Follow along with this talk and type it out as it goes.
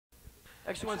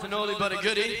Next one's an oldie but a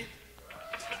goodie.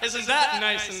 Isn't that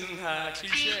nice and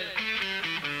cliche?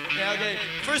 Yeah, okay.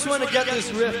 First one to get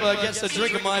this riff gets a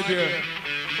drink of my beer.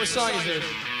 What song is this?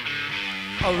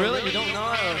 Oh, really? You don't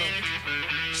know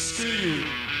it? Screw you.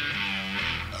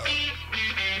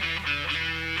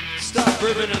 Stop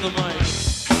bourbon in the mic.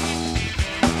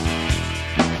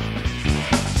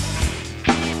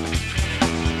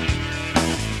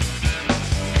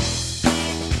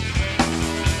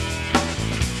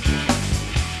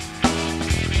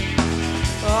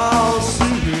 Oh,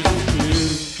 Suzi,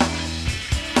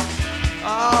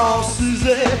 oh,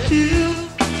 Suzi, cute.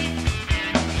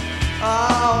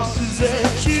 Oh, Suzi,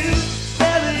 cute.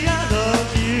 Baby, I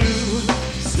love you,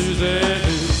 Suzi.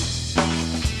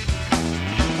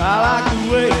 I like the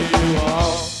way you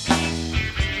walk,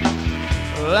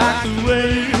 like the way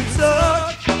you talk,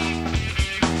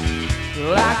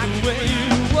 like the way you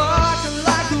walk,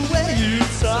 like the way you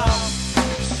talk,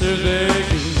 Suzi.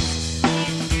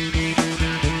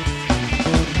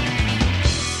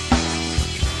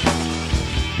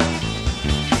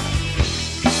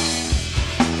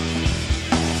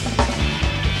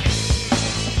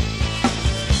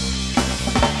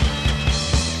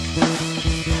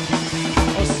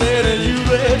 Said that you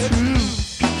be true.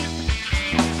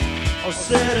 I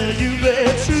said that you be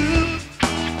true.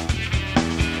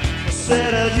 I said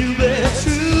that you be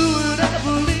true, and I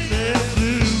believe it's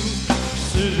blue.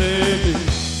 Suzi,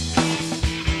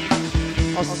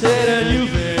 I said that you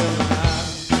be mine.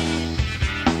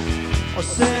 I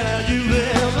said that you be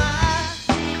mine.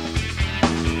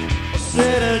 I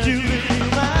said that you be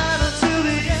mine until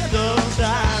the end of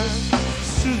time.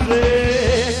 Suzi,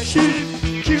 cute,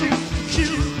 cute.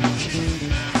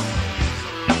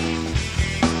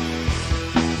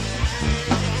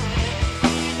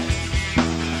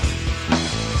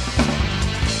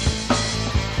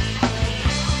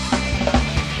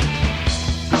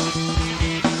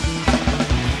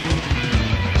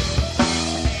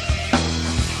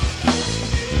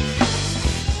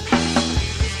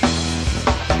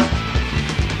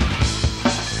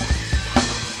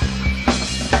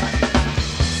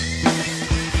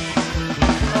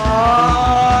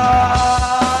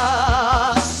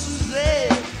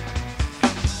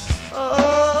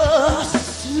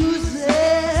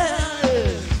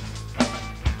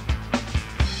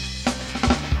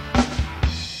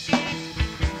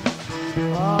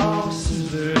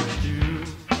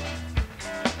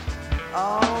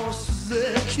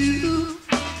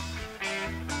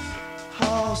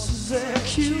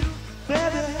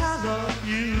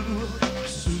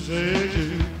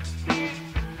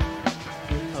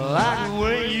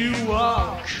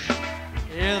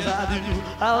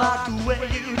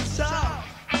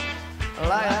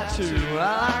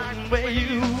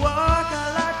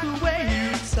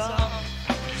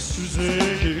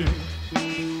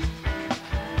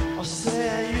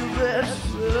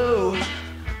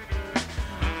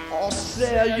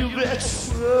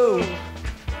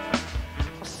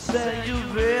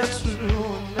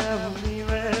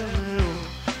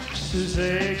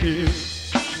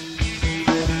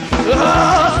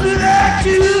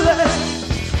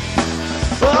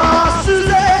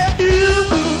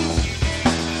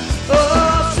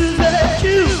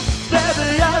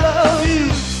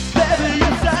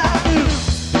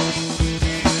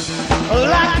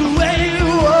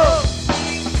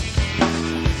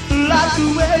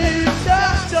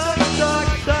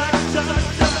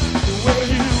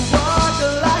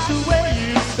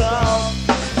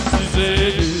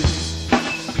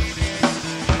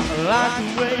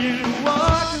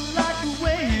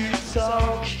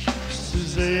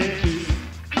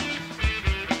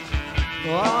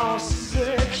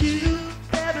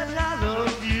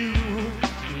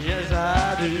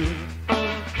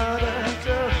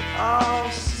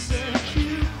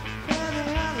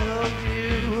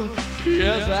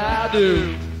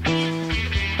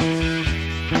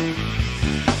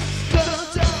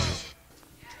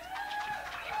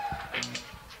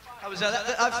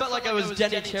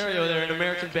 Ontario there, an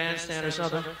American bandstand or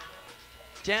something.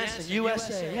 Dancing,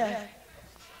 USA, yeah.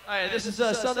 Alright, this is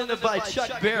something by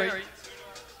Chuck Berry.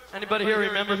 Anybody here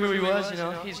remember who he was? You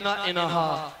know, he's not in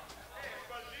a-ha.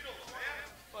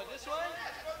 What, this one?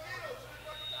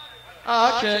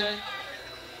 Oh, okay.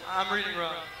 I'm reading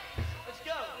wrong. Let's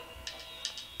go.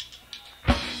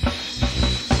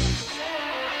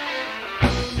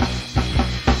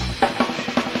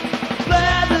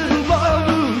 Bad little boy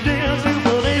who dances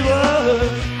for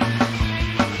neighborhood.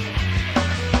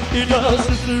 He does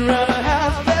sit around the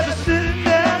house, baby, sitting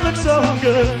there, looks so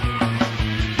good.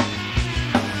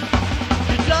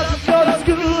 He doesn't go to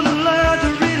school to learn to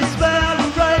read and spell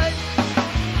and write.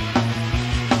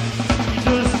 He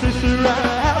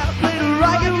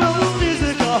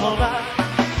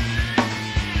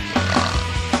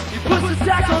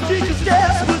some teacher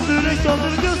steps, put the next on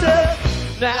the girl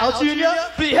steps. Now, Junior,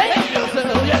 behave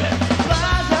yourself, yeah.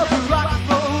 Flies out the rock and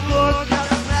roll, boys, got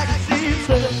the magazine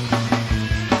set.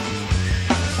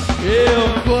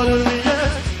 Yeah, quarter of the year,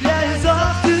 yeah, he's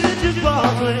off to the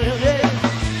jukebox, yeah.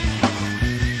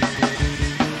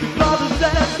 Your father's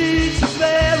that needs to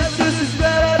bear, his sister's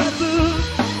ready to move.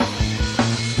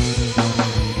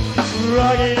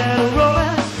 Rockin' and a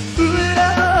rollin', moving and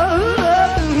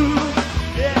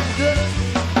yeah,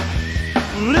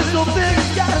 this old thing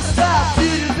has gotta stop,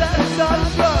 Junior, that is not a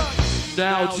truck.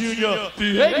 Now, Junior,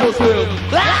 behave yourself.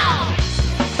 Ah!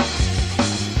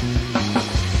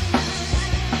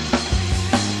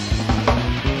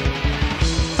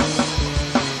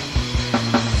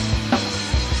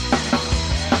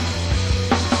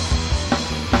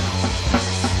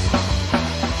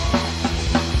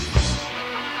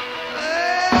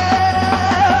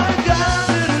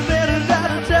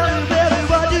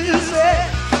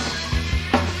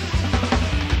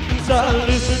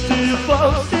 Listen to your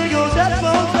folks, take those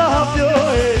headphones off your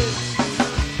head.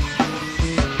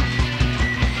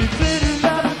 You've been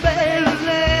around the baby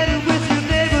land with your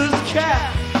neighbor's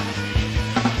cat.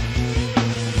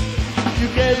 You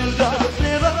gave the dog a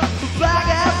liver back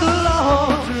at the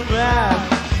laundromat.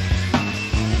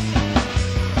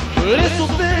 This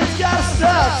old thing's gotta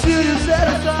stop, Junior said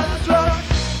it's on the truck.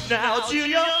 Now,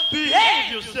 Junior,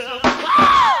 behave yourself.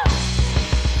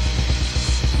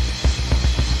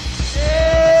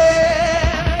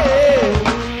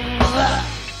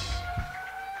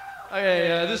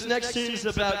 Okay, this next tune is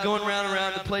about going round and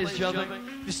round the place jumping.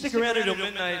 If you stick around until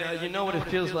midnight, you know what it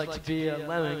feels like to be a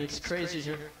lemming. It's crazy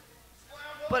here.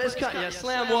 But it's kind of, yeah,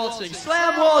 slam waltzing.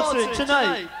 Slam waltzing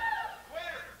tonight.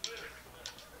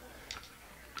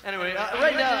 Anyway,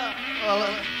 right now,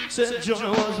 said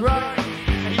Jonah was right.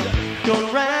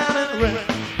 Going round and round.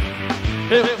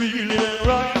 Feeling and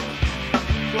rocking.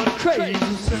 What a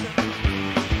crazy sound.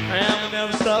 And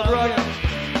never stop rocking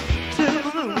till the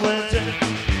moon went down.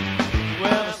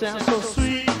 Well, it sounds so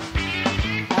sweet.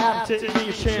 I'll take me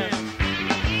a chance.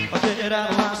 I'll get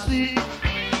out of my seat.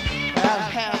 I'll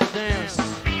have a dance.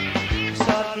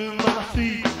 Start moving my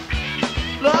feet.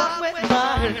 Lord, with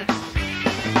my hands.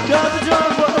 Cause the drum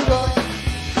was rock.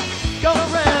 Going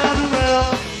round and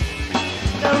round.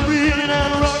 Now reeling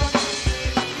and rocking.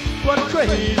 What a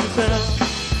crazy sound.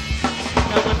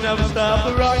 And we'll never stop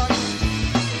the rock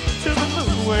till the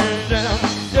moon went down.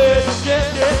 Yeah, yeah,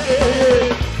 yeah,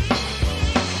 yeah.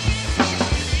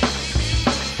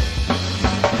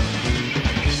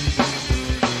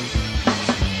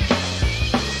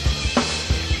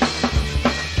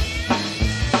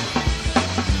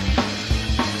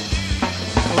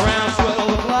 Around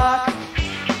 12 o'clock,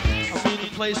 I mean the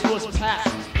place was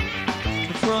packed.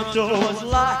 The front door was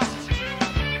locked.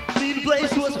 I mean the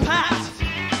place was packed.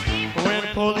 When the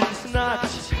police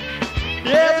knocked,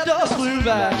 yeah, the doors flew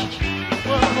back.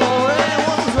 One more and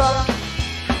one drop,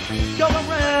 going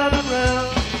round and round.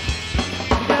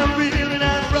 And reeling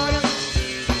and rocking,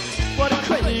 what a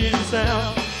crazy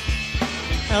sound.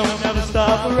 And we'll never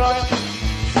stop rocking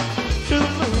till the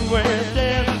moon went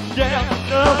down, down.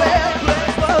 Nowhere the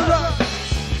place was rocking,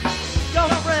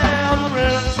 going round and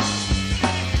round.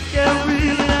 Yeah,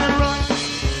 reeling and rocking,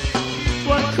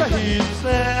 what a crazy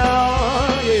sound.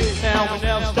 Yeah, now we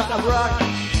never stop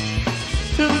rocking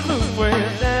till the moon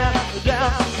went down,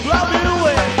 down, floating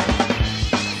away.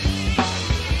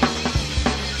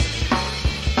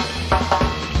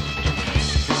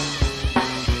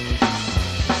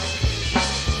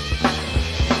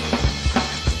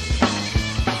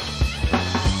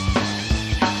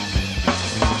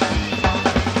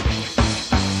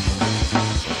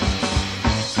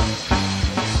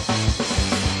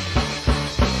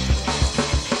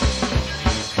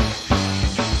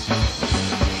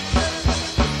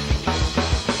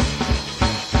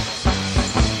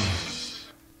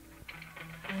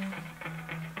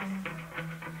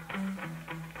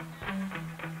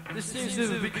 This seems to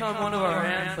have become one of our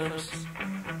anthems.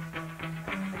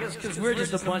 I guess because we're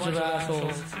just a bunch of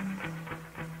assholes.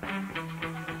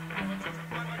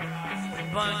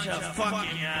 A bunch of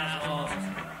fucking assholes.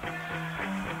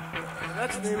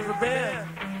 That's the name of the band.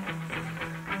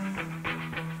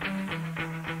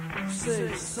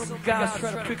 Say, some guys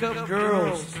try to pick up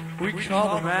girls. We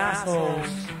call them assholes.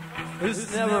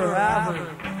 This never happened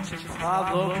to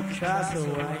Pablo Picasso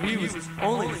when he was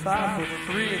only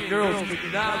 5'3" and girls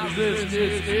could not resist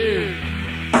his ear.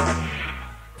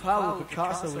 Pablo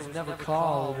Picasso was never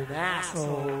called an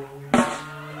asshole.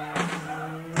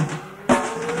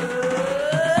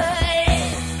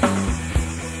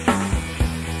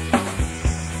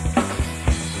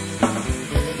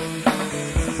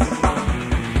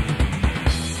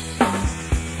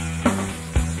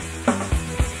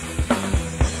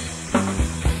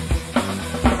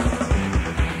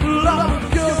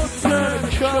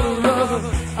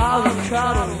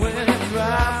 avocado when he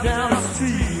drive down the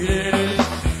street in his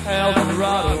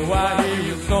Eldorado while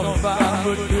he was on a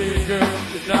 5'3" girl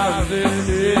did not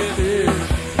resist it.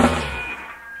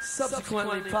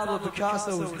 Subsequently, Pablo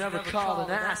Picasso was never called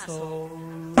an asshole.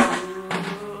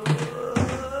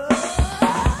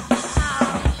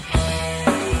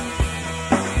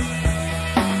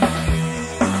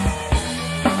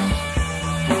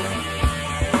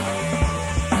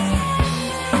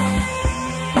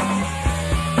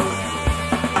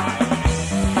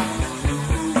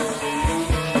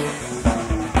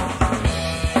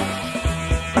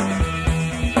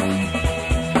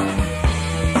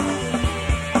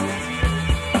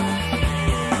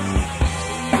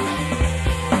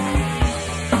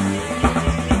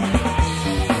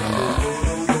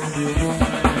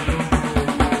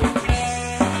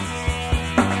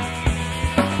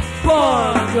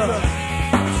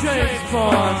 James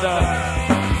Bond, 007.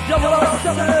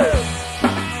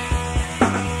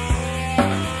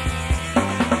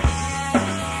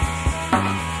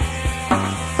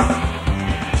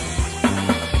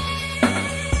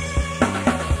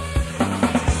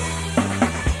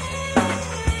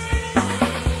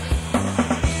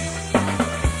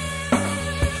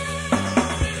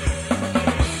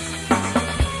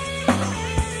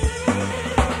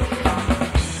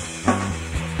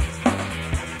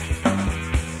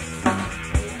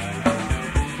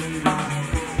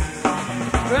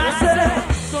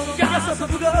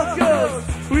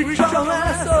 We call them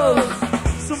assholes.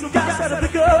 Some guys try to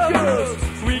pick up girls.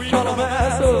 We call them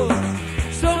assholes.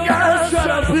 Some guys try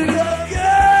to pick up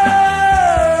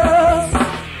girls.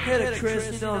 Hey there,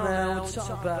 Chris, you know man, what you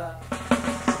talking about?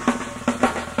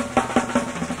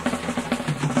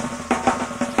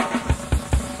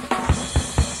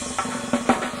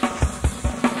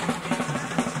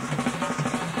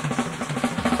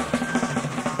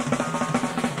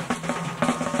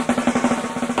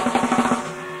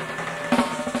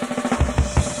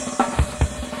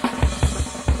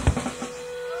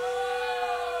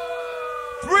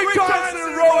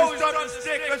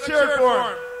 Let's hear it for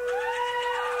him.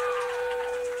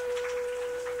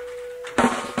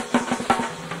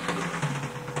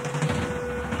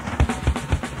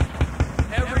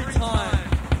 Every time.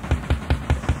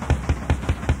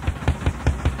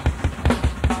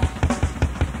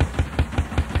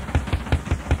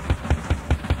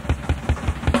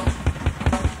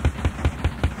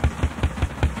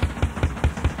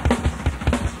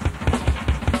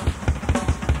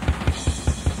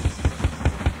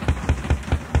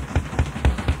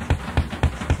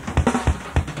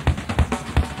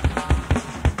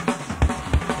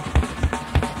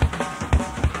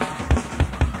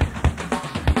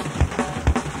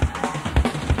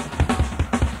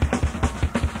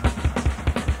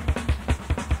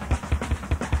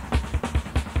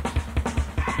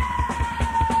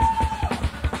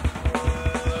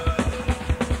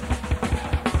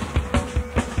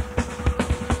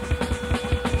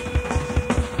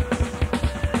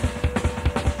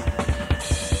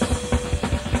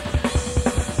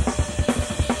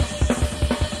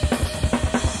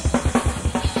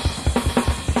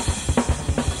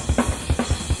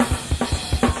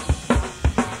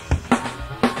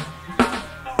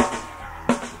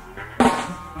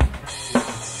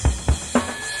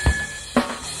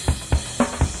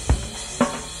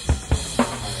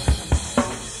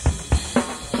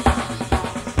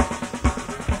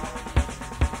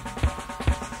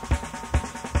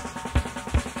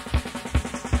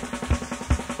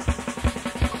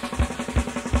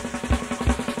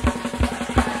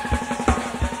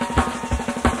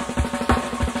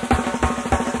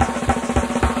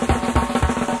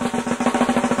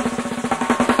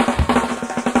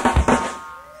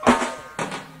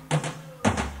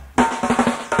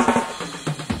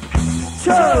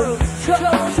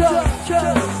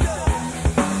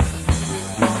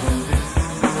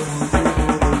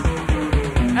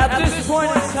 At this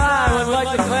point in time, I'd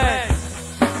like to thank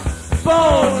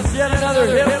Bones, yet another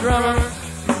hip drummer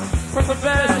from the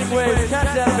Vanishing Waves.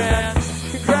 Catch that band.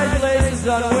 Congratulations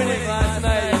on winning last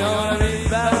night, you know what I mean?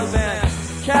 Battle band.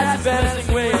 Catch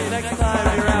Vanishing Waves next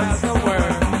time you're out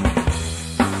somewhere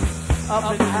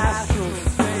up in astral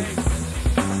space.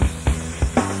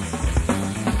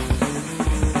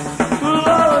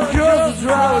 Love girls to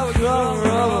drive a car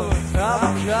rubber.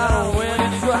 Avocado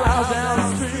when he drives down the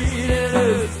street in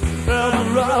his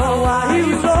Eldorado. Why he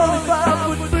was only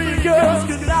 5'3" girls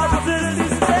could not resist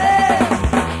his stare.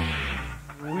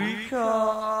 We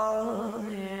call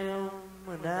him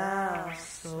an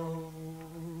asshole.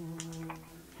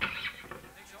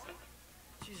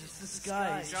 Jesus, this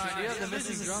guy is the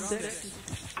missing drum sticks.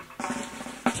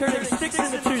 turning sticks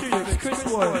into toothpicks, Chris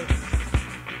Ward.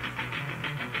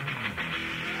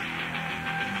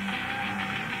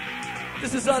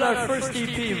 This is on our first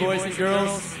EP, boys and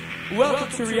girls. Welcome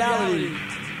to reality.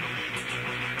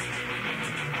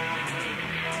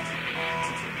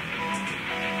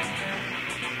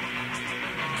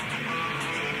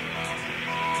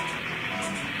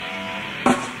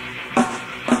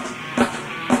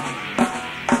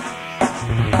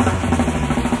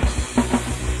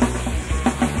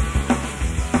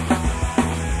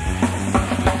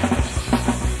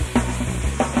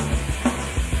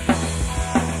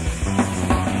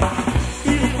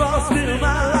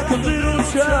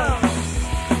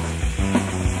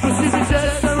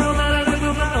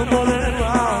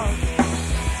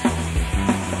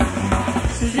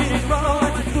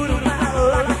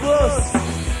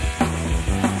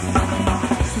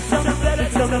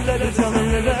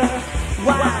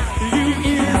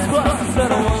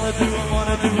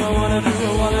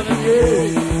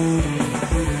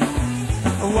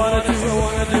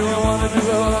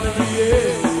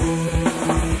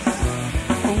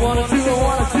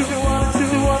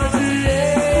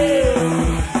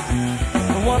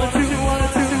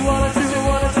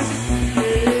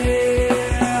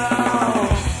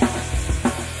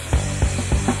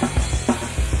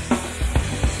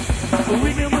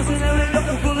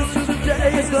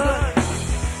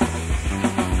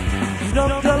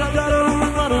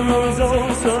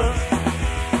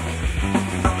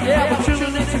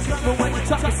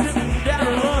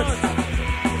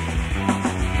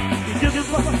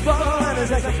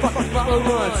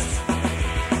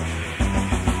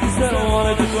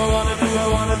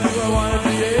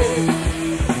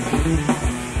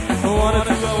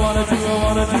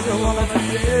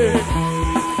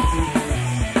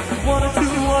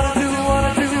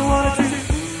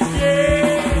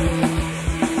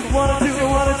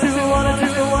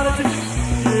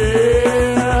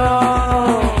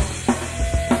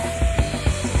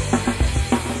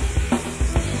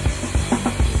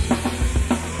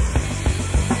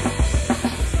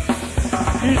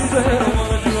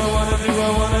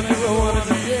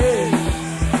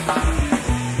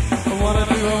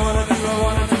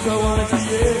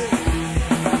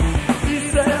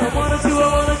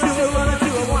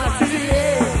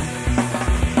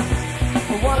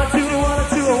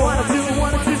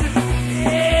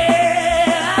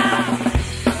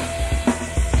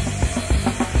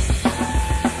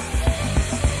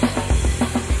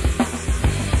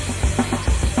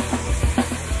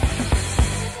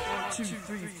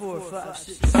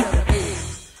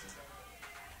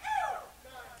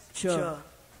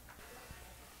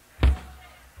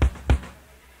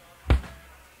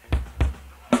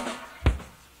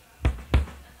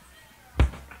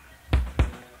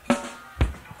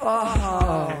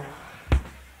 Oh,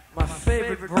 my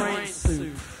favorite brain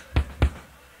soup.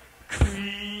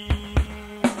 Cream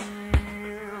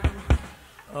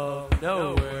of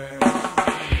nowhere.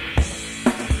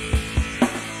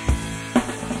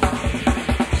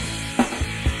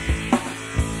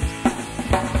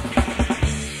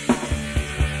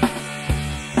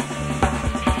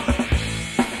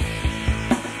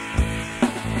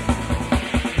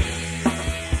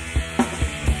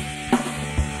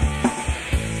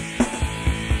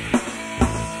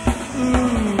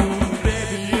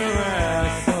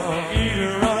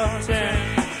 Eater of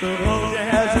 10, the whole day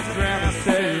has its grandma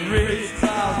say, rich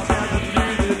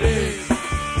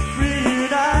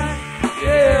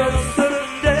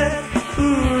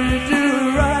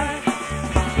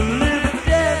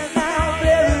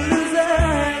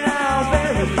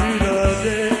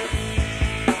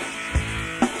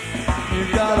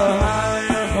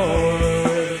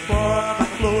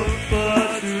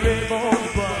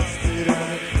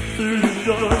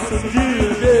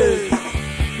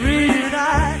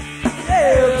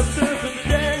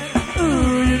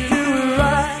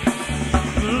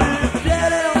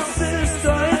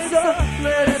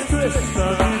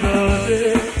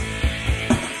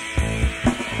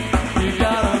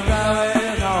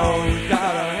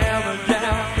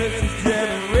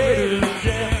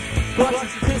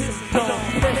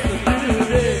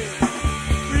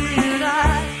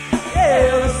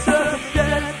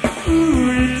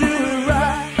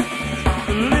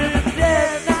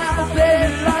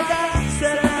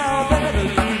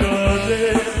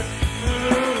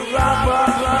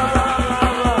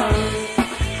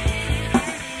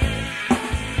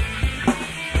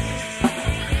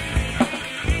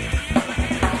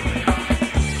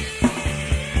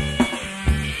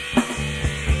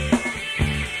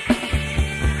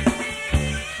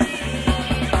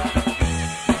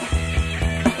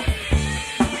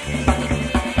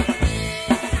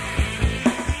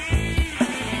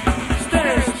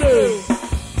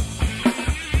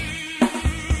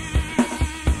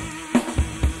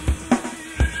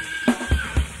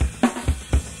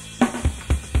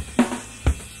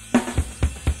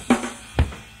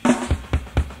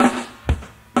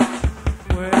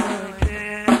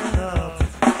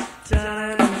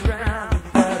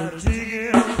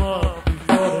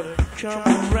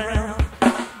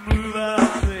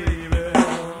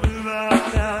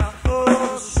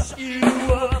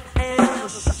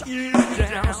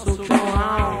down, so come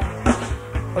on.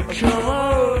 Come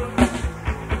on.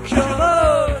 Come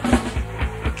on.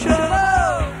 Come on.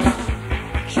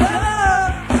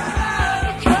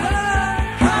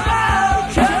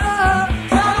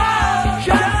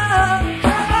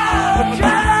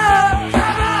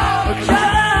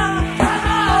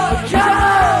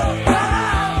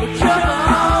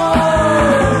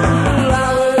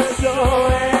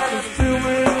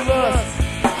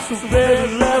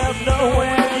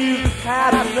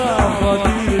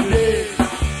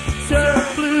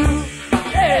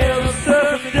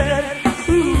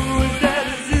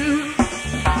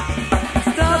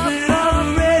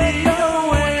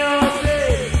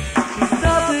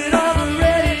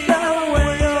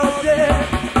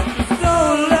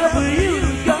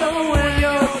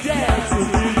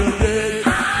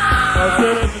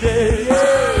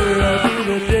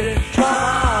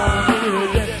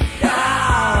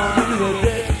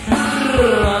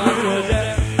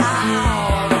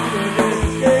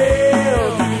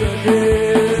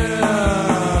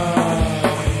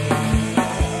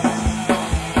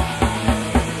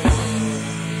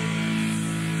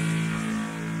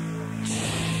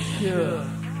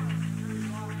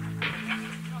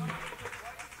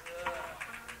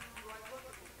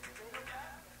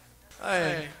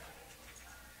 Hey,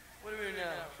 what do we do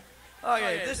now?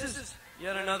 Okay, this is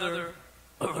yet another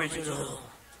original.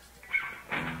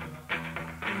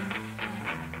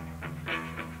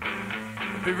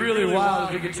 It'd be really wild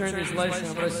if we could turn these lights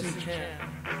on, but I see we can't.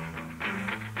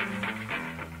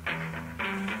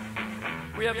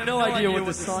 We have no idea what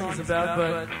this song is about,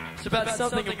 but it's about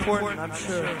something important, I'm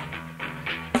sure.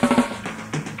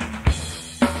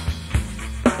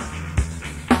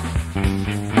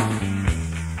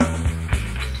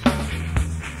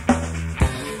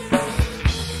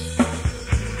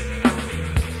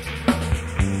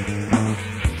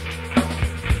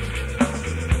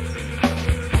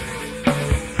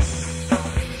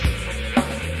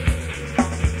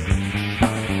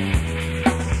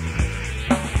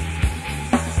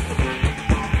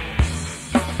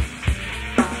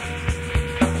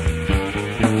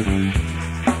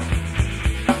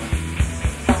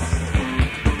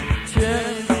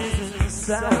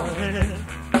 I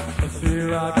feel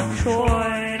like a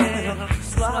coin in a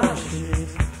slot machine.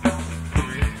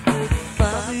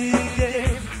 Find me a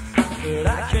game, but I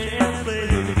can't play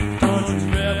it. Don't you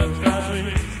ever pass me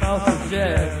off the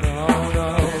deck. No, no,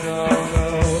 no, no.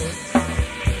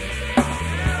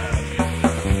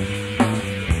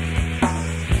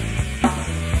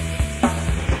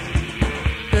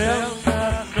 Every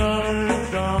time another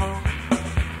dawn,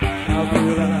 I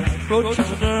feel like coaching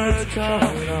the nerds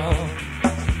coming on.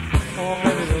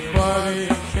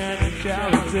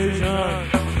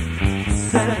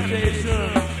 Sanitation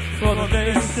for the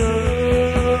nation.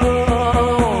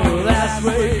 That's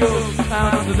where it goes,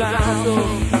 out to the down, so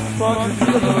fucking to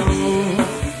the low.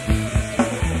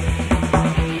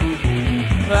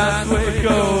 That's where it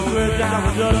goes, we're down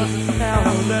the dust, now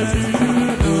we'll let you know.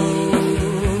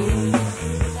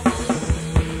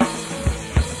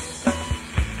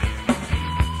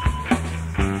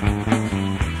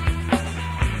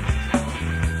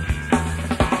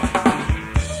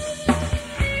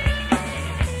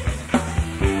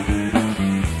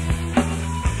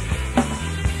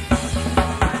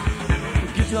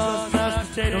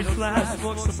 Slash,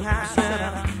 smoke some hash and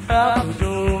I'm out the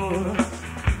door.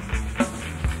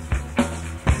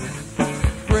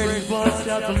 Brady bunch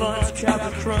out the lunch,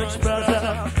 Captain Crunch spells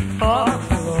out on the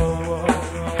floor.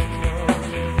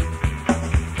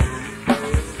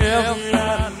 Every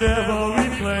night never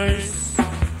replace.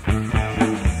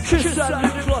 Kiss that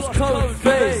lip gloss colored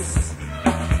face.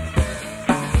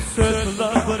 Search for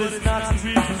love, but it's not so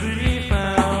easily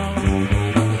found.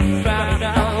 Found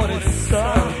out what it's all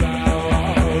about.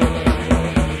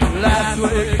 That's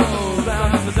where it goes,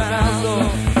 down to the down, so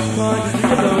punch to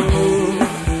the low.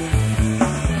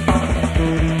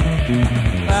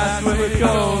 That's where it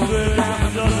goes, we're down to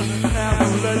the down,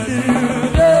 we'll let you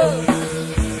know.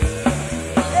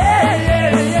 Yeah, yeah,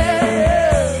 yeah, yeah.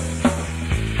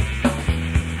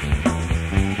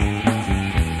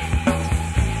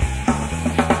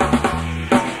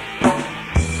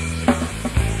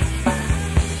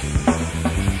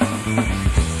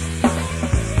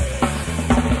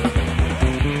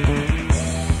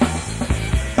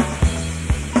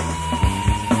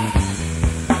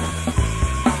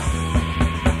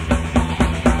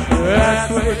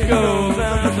 That's where it goes,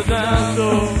 down to the down, so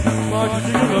march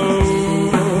to the low.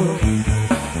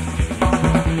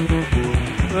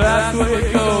 That's where it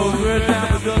goes, we're down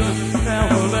to the down,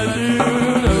 we'll let you know.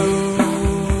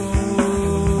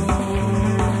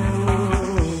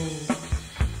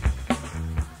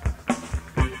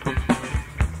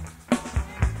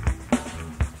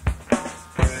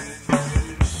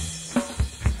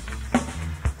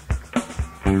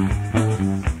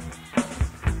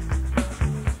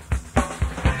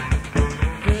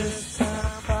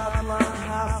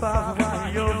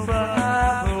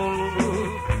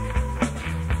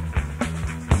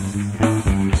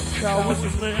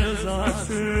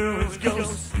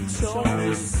 told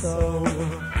me so.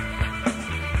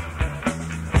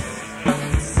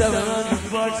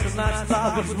 $700 and that's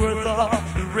not what's worth all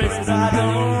the risks I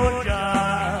don't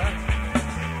got.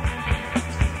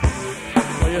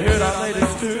 Well, you heard our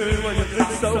latest tune, well, you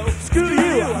think so. Screw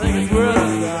you, I think it's worth a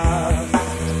lot.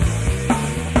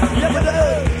 Yeah, it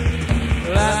does.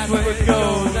 That's where it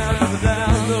goes, down to the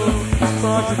down low,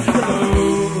 far to the low.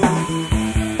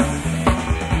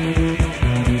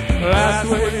 That's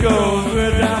where it goes,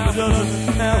 we're down the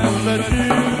dozen, and we'll let you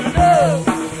know.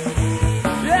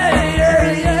 Yeah, yeah,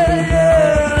 yeah,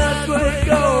 yeah, that's where it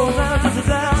goes, down to the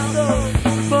down low,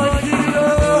 far to the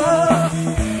low.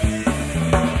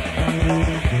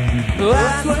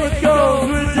 That's where it goes,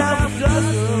 we're down the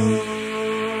dozen.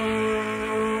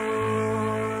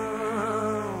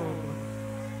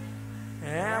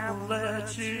 And we'll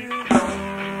let you know.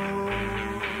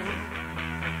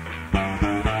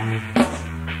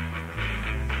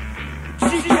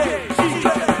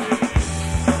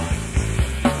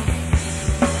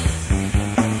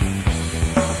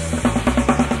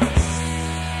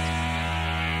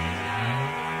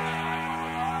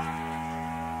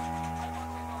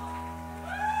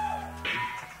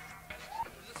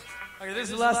 Okay, this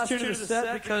is the last tune of the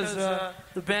set because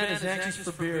the band is anxious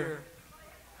for beer.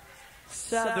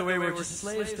 Sad the way we're just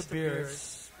slaves to beer.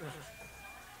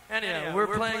 Anyhow, we're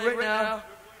playing right now.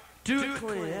 Do it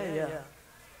clean. Yeah, yeah.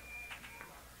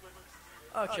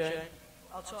 Okay,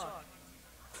 I'll talk.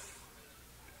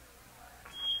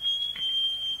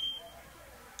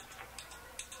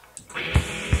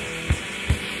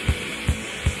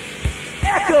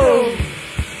 Echo!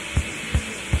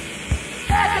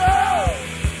 Echo!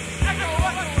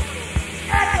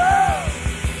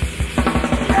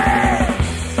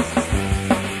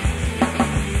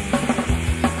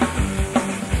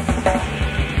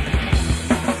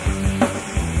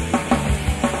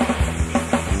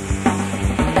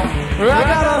 I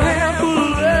got a handful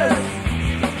of this.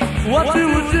 What do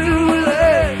we do with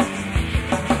it?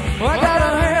 I got a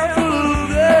handful of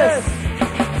this.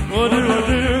 What do I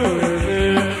do with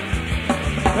it?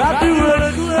 I do it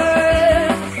clean.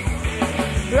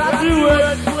 I do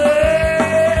it clean.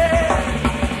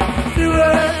 Do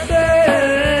it clean.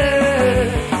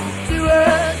 Do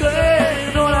it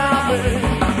clean. Know what I mean?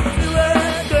 Do it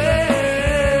clean.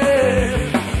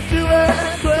 Do it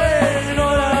clean. Know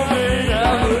what I mean?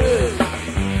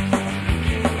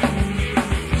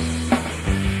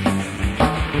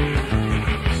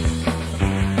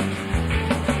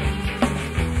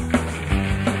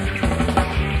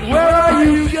 Where are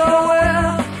you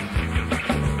going?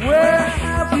 Where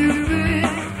have you been?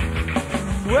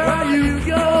 Where are you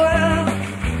going?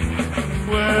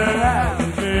 Where have you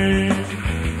been?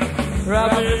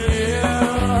 I've been here.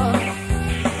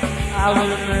 I've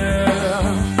been there.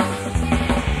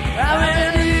 I've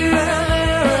been here and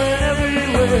there and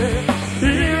everywhere.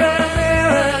 Here and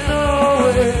there and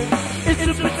nowhere. It's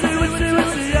a pity, it's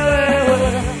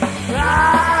everywhere.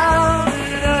 I'm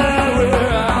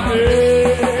everywhere. I'm here.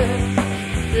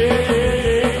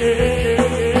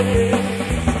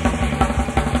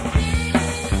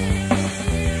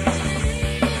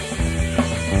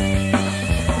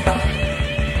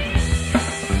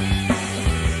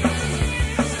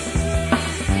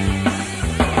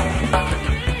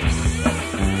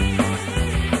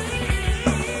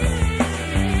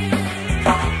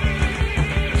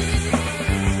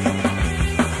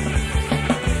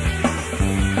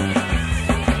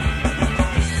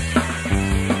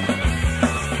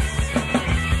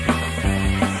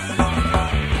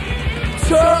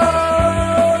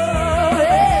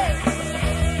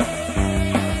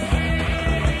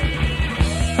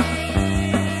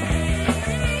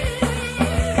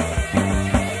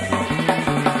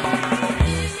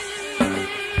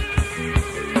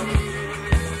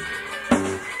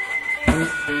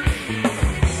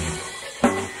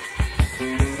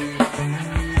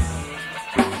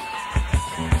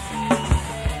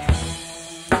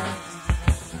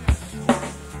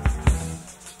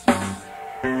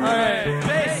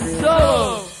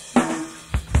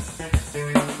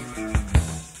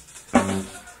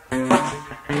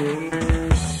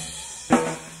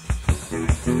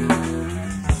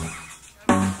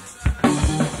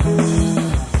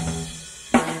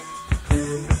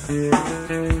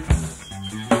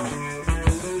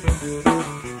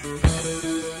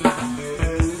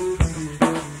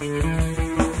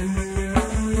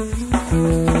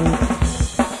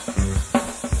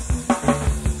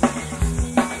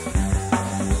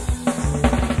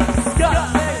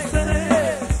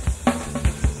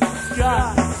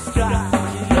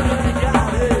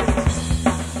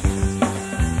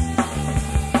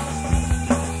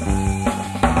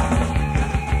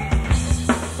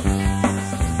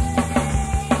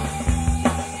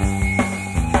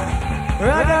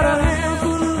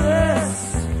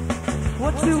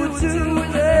 do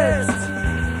with it?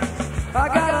 I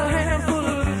got a handful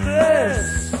of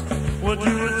this. What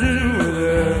you would do with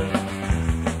it?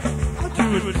 I do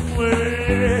it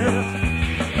clear.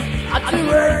 I do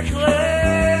it clear.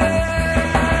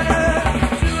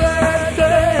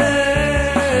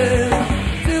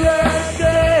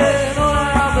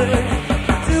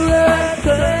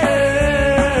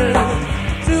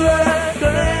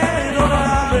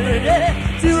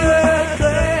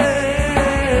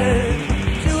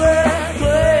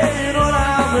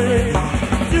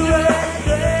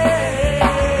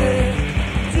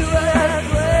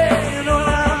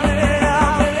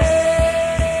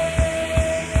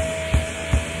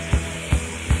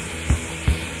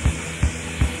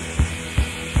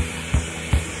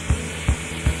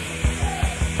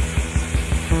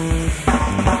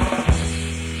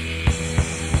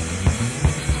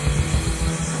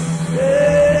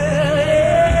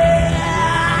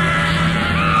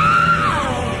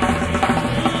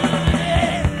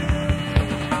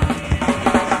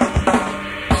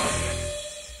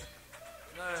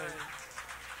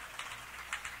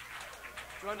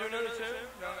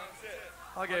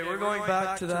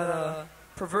 To that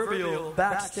proverbial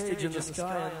backstage in the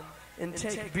sky and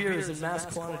take beers in mass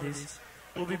quantities.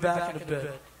 We'll be back in a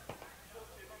bit.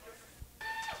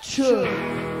 Chug.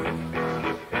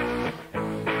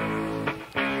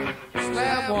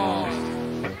 Slam walls.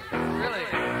 Really?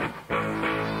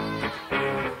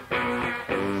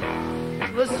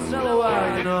 Let's mellow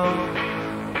out, you know.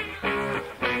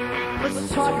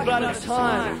 Let's talk about a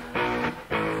time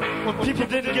when people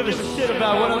didn't give a shit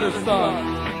about what others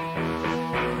thought.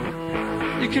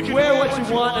 You could wear what you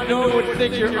want and no one would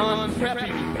think you're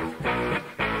unpreppy.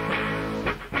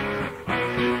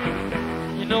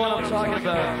 You know what I'm talking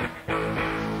about.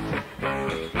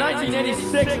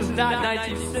 1986 is not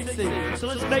 1960, so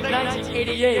let's make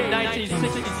 1988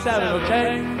 1967,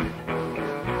 okay?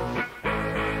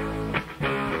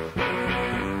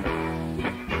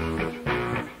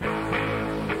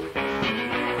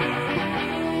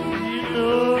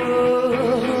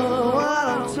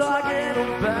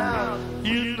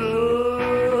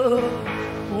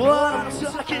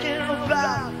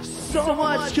 So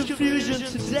much confusion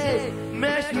today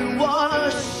makes me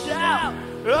wanna shout.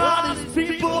 All these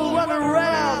people run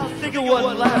around thinking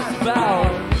what life's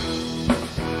about.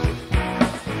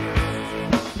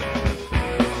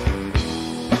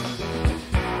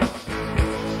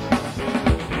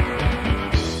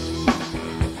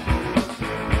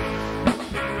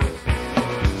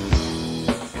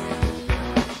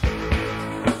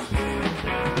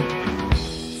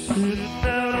 Sitting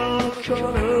out on the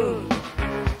corner,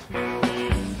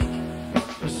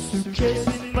 suitcase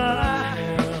in my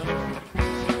hand,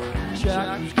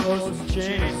 jackets, clothes, and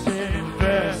chains and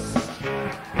vests.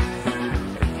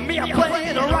 Me, I'm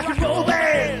playing a rock and roll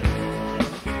band.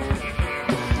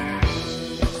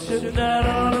 Sitting out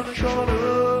on a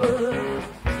corner,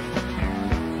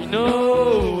 you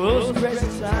know those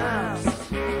crazy times.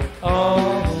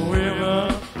 All the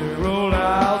women, they roll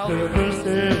out their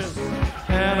dresses,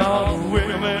 and all the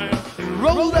women, they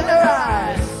roll their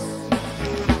eyes.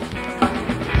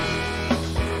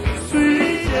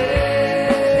 Sweet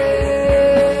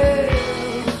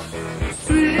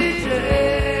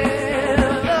jam,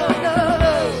 no, no,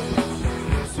 no.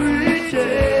 Sweet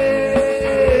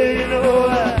jam, you know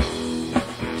what?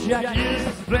 Jack is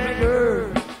a banker.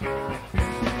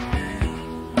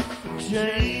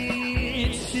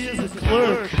 Jane, she is a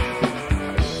clerk.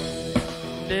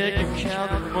 They can count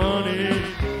the money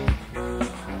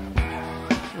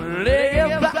when they get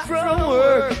back from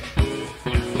work.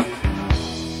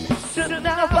 Sitting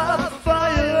out by the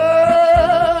fire,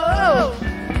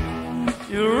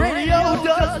 your radio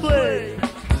does play.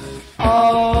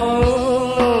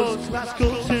 Oh, those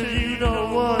classical till you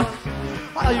know one.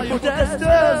 All you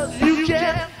protesters, you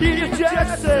can't hear your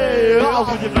jack say, oh,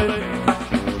 with your baby.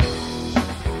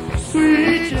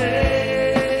 Sweet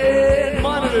Jane,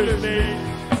 monitors me.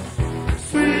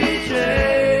 Sweet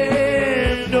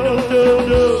Jane, no, no,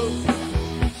 no.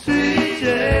 Sweet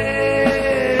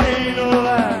Jane, you know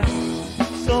that.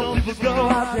 Some people go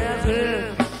out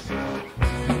dancing.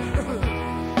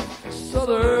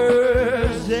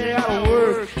 Others, they out of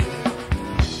work.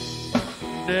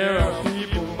 There are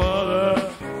people,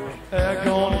 mother, they're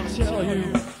gonna tell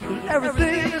you that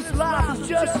everything in this life is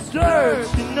just dirt.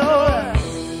 You know that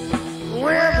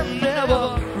women never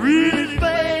really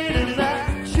fade, and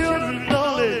that children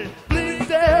only blink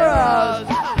their eyes.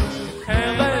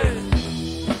 And they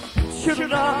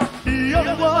children are the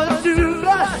only ones who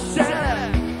blush,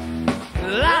 and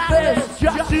life is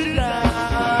just too down.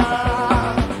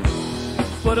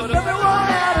 But if everyone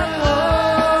had a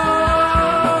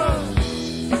love,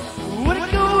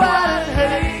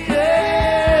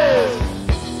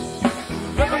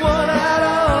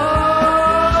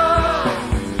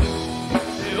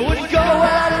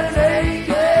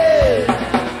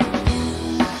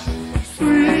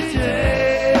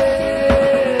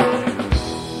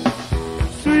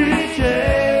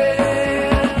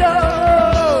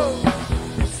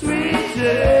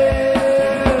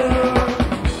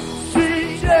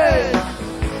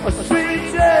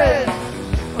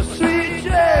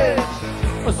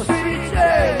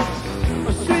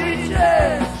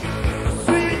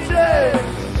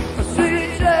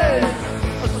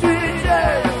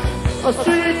 a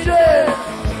sweet J,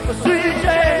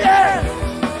 yeah.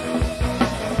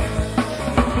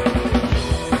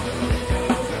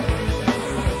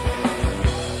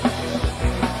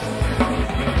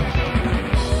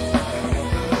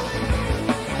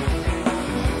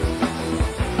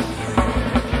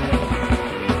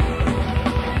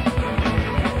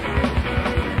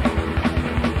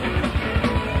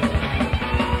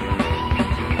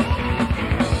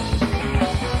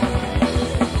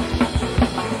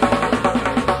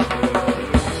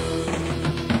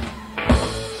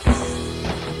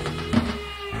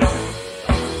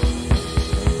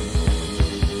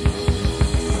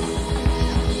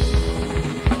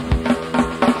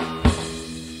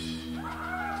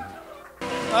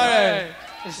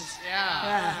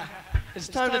 It's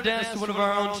time to dance to one of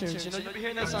our own tunes. You know, you'll be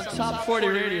hearing this on Top 40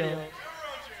 Radio.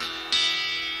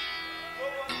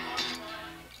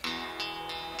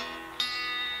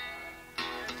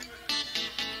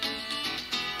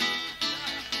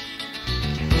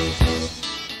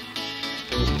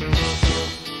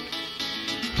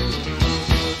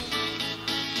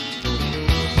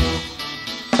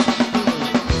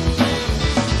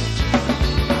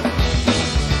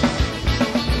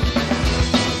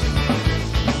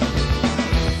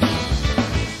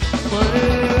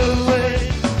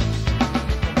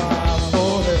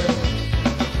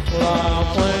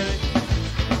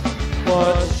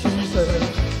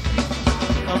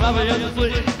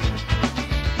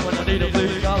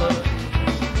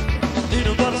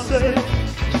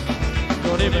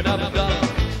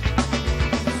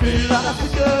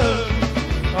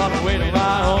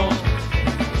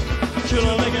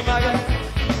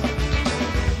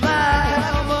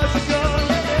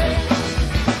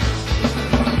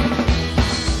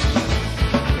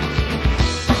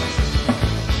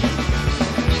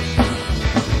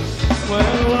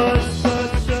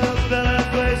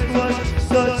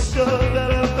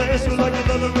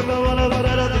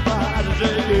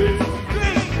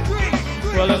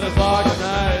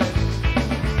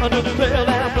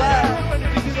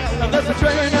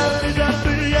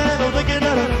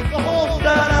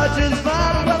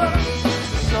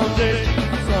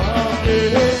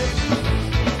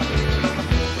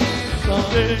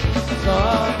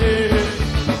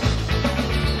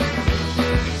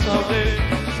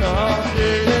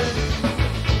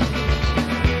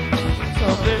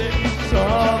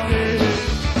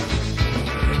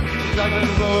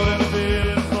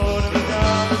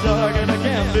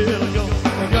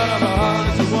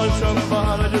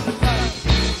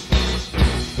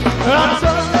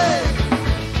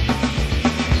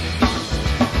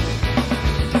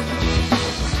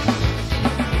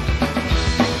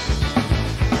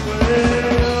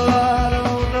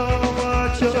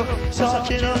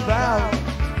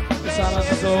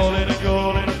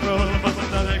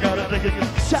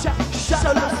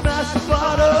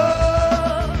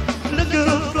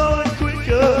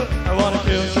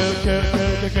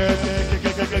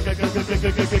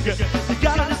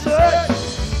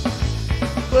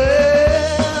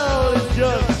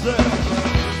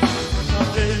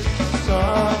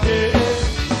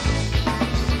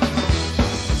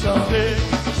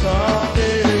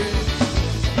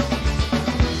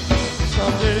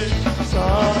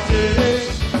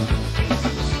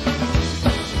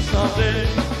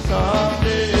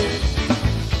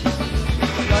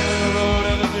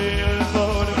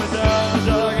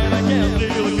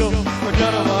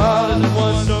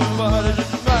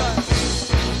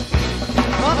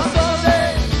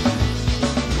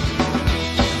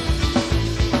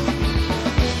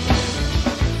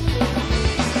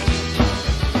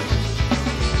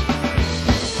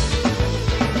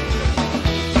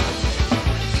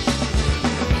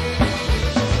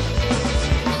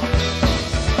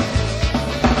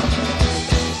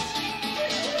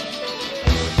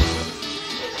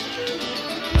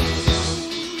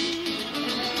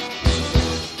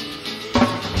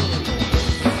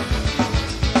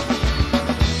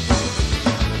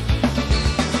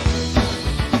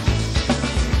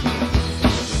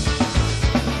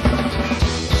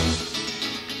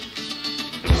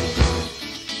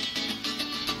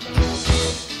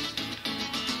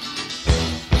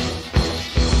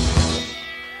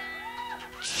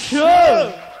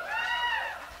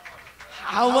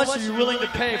 How much are you willing to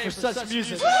pay for such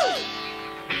music?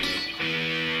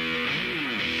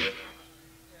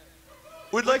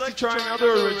 We'd like to try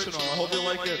another original. I hope you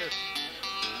like it.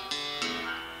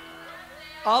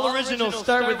 All originals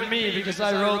start with me because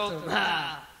I wrote them.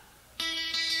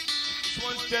 This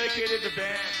one's dedicated to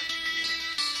band.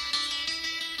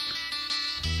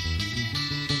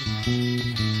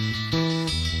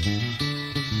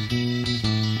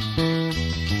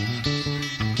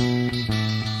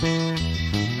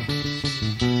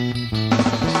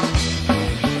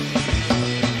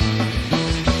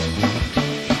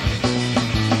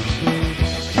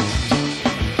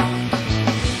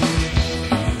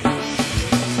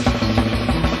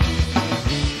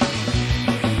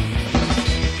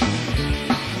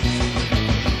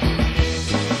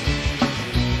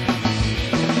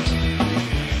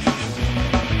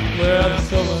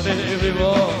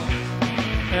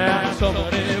 so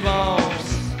many bombs.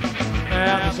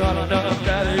 And there's not enough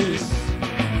daddies.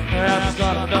 And there's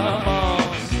not enough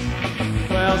moms.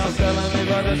 Well, so telling me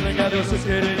about this thing I do, so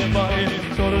getting in money.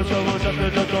 Go to trouble, shut the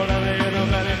door, don't have me in a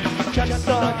minute. Catch a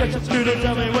star, catch a scooter,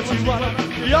 tell me what you want.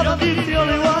 The other need's the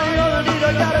only one, the other need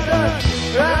I got it done.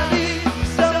 I need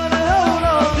someone to hold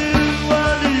on to. I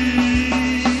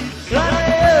need, I need.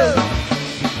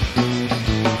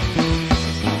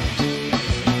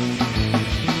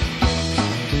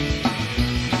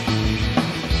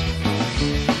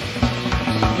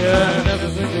 Yeah, and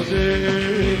every single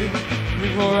day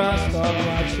before I start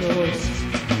my choice.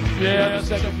 Yeah, the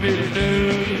second beat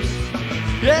news.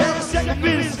 Yeah, the second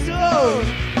beat is so.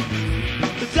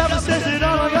 The devil says it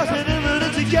all, I got an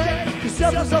infinite to get.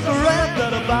 Yourself and stuff around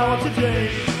that about today.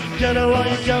 You know what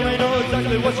you tell me, know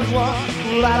exactly what you want.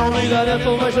 Well, I don't need that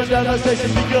information,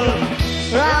 devastation because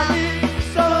I need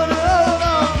someone to hold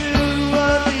on to. I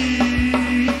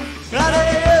need, I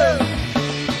need.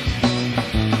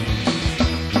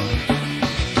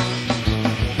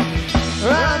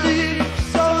 I need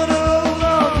someone to hold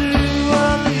on to. I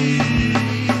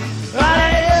need, I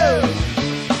need.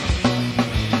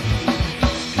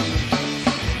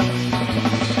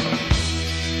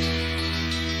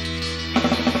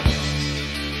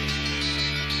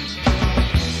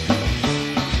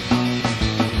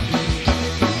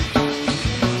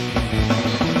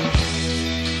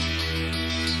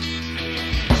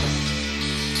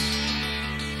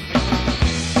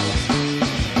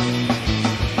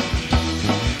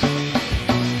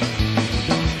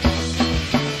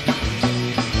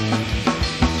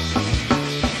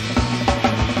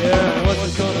 Yeah, what you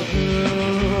gonna do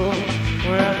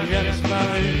when you get this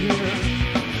money?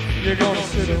 You're gonna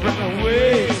sit around and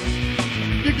wait.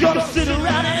 You're gonna sit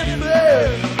around and beg.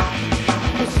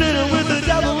 You're sitting with the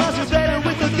devil, masturbating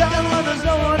with the gun when there's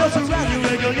no one else around you.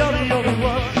 And you're the only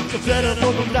one. So better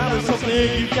throw them down with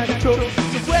something you can't control. So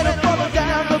when they throw them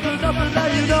down, open up and now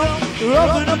you know.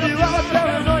 Open up your eyes,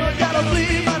 paranoia, gotta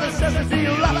bleed by necessity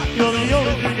of life. You're the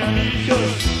only thing I need,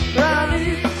 'cause I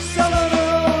need someone to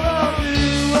hold on to.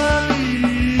 I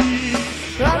need,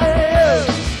 I need.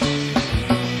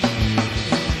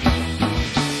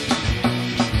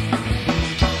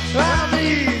 I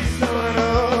need someone to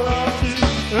hold on to.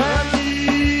 I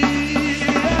need,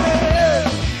 I need.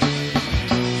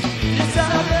 Yes, I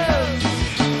do.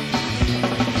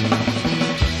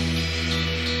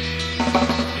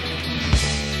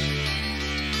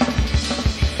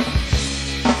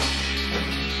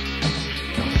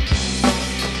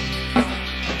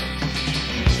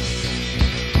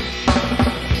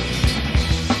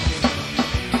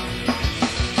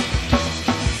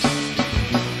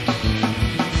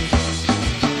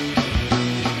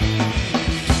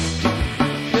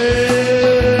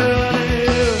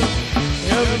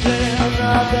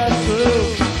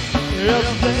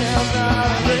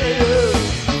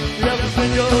 Every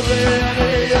single day